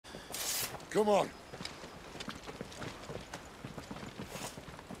Come on.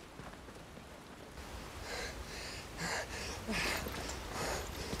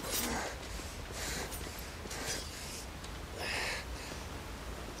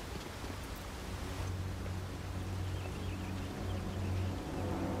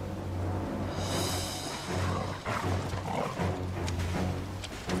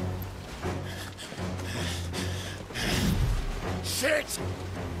 Shit!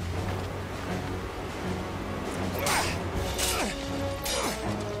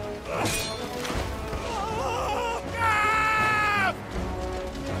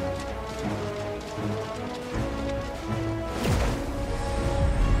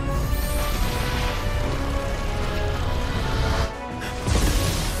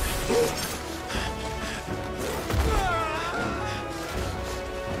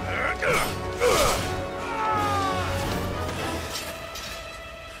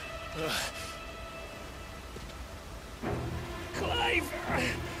 Clive!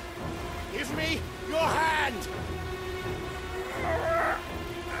 Give me your hand!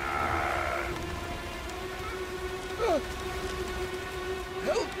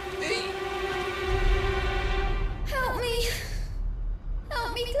 Help me! Help me!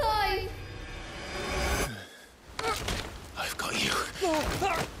 Help me, Clive! I've got you.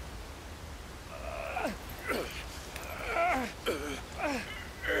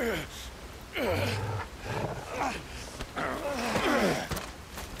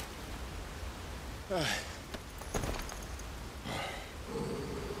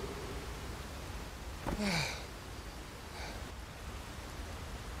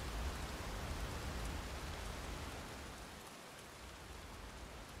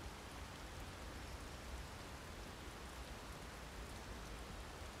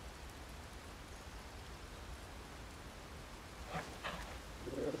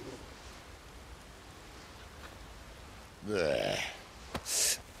 There.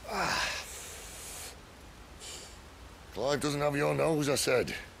 Clive doesn't have your nose, I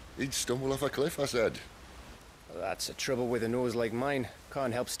said. He'd stumble off a cliff, I said. Well, that's the trouble with a nose like mine.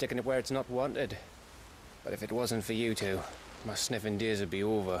 Can't help sticking it where it's not wanted. But if it wasn't for you two, my sniffing days would be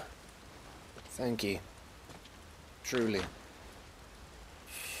over. Thank you. Truly.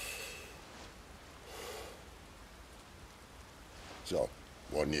 So,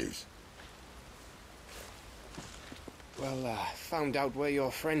 what news? Well, found out where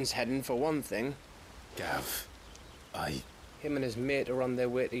your friend's heading, for one thing. Gav, Him and his mate are on their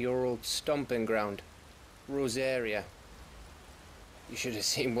way to your old stomping ground, Rosaria. You should have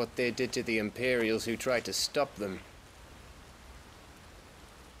seen what they did to the Imperials who tried to stop them.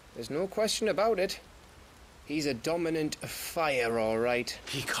 There's no question about it. He's a dominant fire, all right.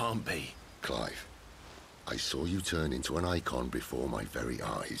 He can't be. Clive, I saw you turn into an icon before my very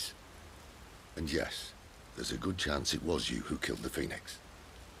eyes. And yes, there's a good chance it was you who killed the Phoenix.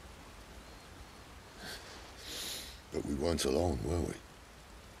 But we weren't alone, were we?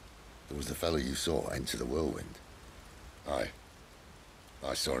 There was the fellow you saw enter the whirlwind.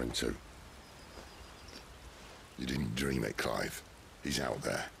 I saw him too. You didn't dream it, Clive. He's out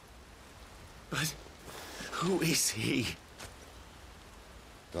there. But who is he?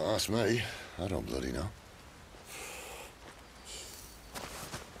 Don't ask me. I don't bloody know.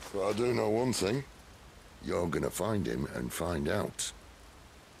 But I do know one thing. You're gonna find him and find out.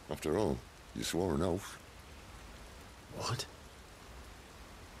 After all, you swore an oath. What?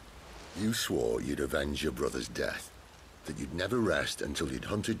 You swore you'd avenge your brother's death. That you'd never rest until you'd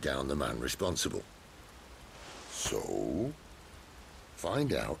hunted down the man responsible. So,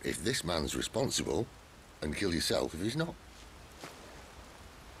 find out if this man's responsible and kill yourself if he's not.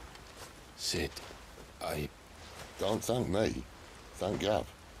 Sid, Don't thank me. Thank Gav.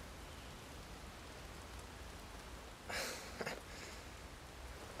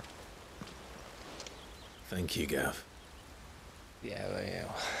 Thank you, Gav. Yeah,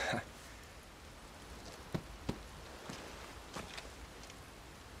 well,